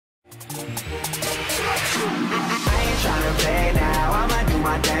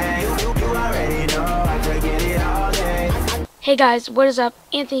Hey guys, what is up?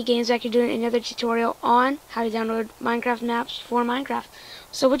 Anthony Games back here doing another tutorial on how to download Minecraft maps for Minecraft.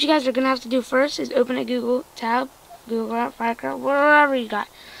 So what you guys are going to have to do first is open a Google tab, Google app, Firecraft, whatever you got.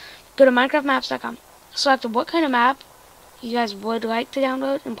 Go to minecraftmaps.com. Select what kind of map you guys would like to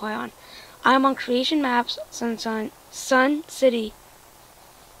download and play on. I'm on Creation Maps, Sun City.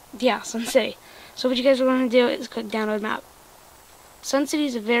 Yeah, Sun City. So what you guys are going to do is click Download Map. Sun City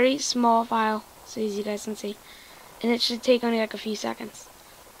is a very small file, so as you guys can see. And it should take only like a few seconds.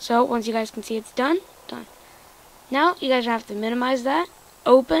 So once you guys can see it's done. Now you guys have to minimize that,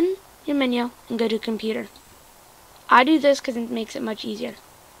 open your menu, and go to computer. I do this because it makes it much easier.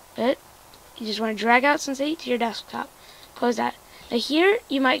 But you just want to drag out SunCity to your desktop. Close that. Now here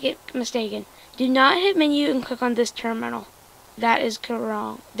you might get mistaken. Do not hit menu and click on this terminal. That is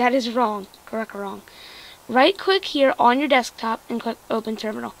wrong. That is wrong. Correct or wrong. Right click here on your desktop and click open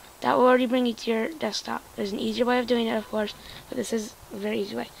terminal. That will already bring you to your desktop. There's an easier way of doing it, of course, but this is a very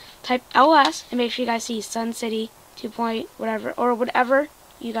easy way. Type ls and make sure you guys see Sun City 2 point whatever, or whatever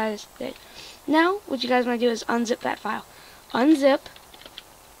you guys did. Now, what you guys want to do is unzip that file. Unzip,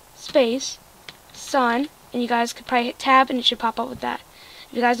 space, sun, and you guys could probably hit tab and it should pop up with that.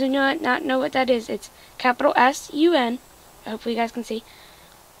 If you guys do not know what that is, it's capital S-U-N, hopefully you guys can see,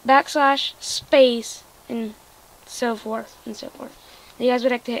 backslash, space, and so forth, and so forth. You guys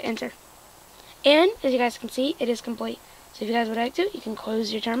would like to hit enter. And as you guys can see, it is complete. So if you guys would like to, you can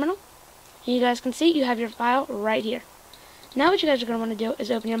close your terminal. And you guys can see you have your file right here. Now what you guys are going to want to do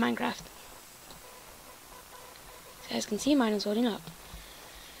is open your Minecraft. As you guys can see, mine is loading up.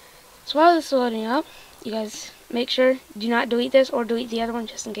 So while this is loading up, you guys make sure do not delete this or delete the other one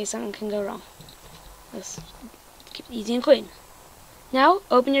just in case something can go wrong. Let's keep it easy and clean. Now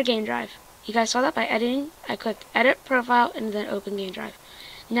open your game drive. You guys saw that by editing. I clicked edit profile and then open game drive.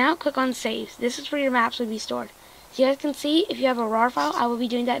 Now click on saves. This is where your maps will be stored. So you guys can see if you have a RAR file, I will be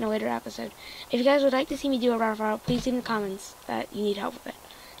doing that in a later episode. If you guys would like to see me do a RAR file, please leave in the comments that you need help with it.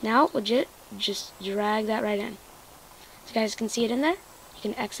 Now, legit, just drag that right in. So you guys can see it in there. You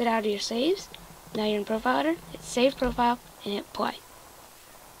can exit out of your saves. Now you're in profile editor. Hit save profile and hit play.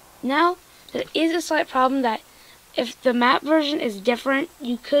 Now, there is a slight problem that if the map version is different,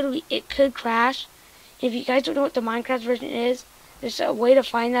 it could crash. If you guys don't know what the Minecraft version is, there's a way to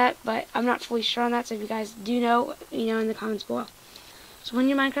find that, but I'm not fully sure on that, so if you guys do know, you know in the comments below. So when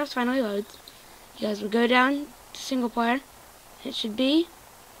your Minecraft finally loads, you guys will go down to single player. It should be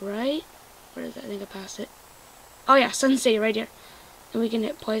right, where is that? I think I passed it. Oh yeah, Sun City right here. And we can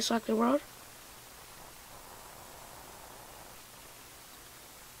hit play selected world.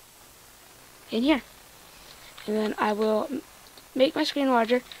 In here. And then I will make my screen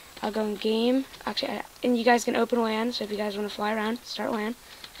larger. I'll go in game. Actually, and you guys can open LAN. So if you guys want to fly around, start LAN.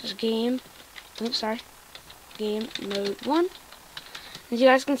 Just game. Oops, sorry. Game mode 1. As you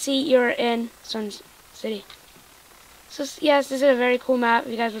guys can see, you're in Sun City. So yes, this is a very cool map.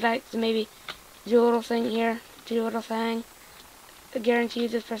 If you guys would like to maybe do a little thing here, do a little thing. I guarantee you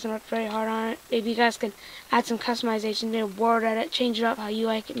this person worked very hard on it. Maybe you guys can add some customization, maybe a word edit, change it up how you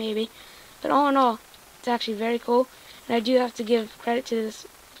like it maybe. But all in all, it's actually very cool, and I do have to give credit to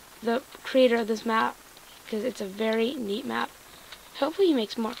the creator of this map, because it's a very neat map. Hopefully he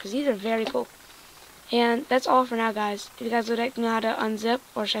makes more, because these are very cool. And that's all for now, guys. If you guys would like to know how to unzip,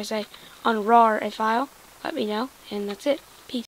 or should I say unrar a file, let me know, and that's it.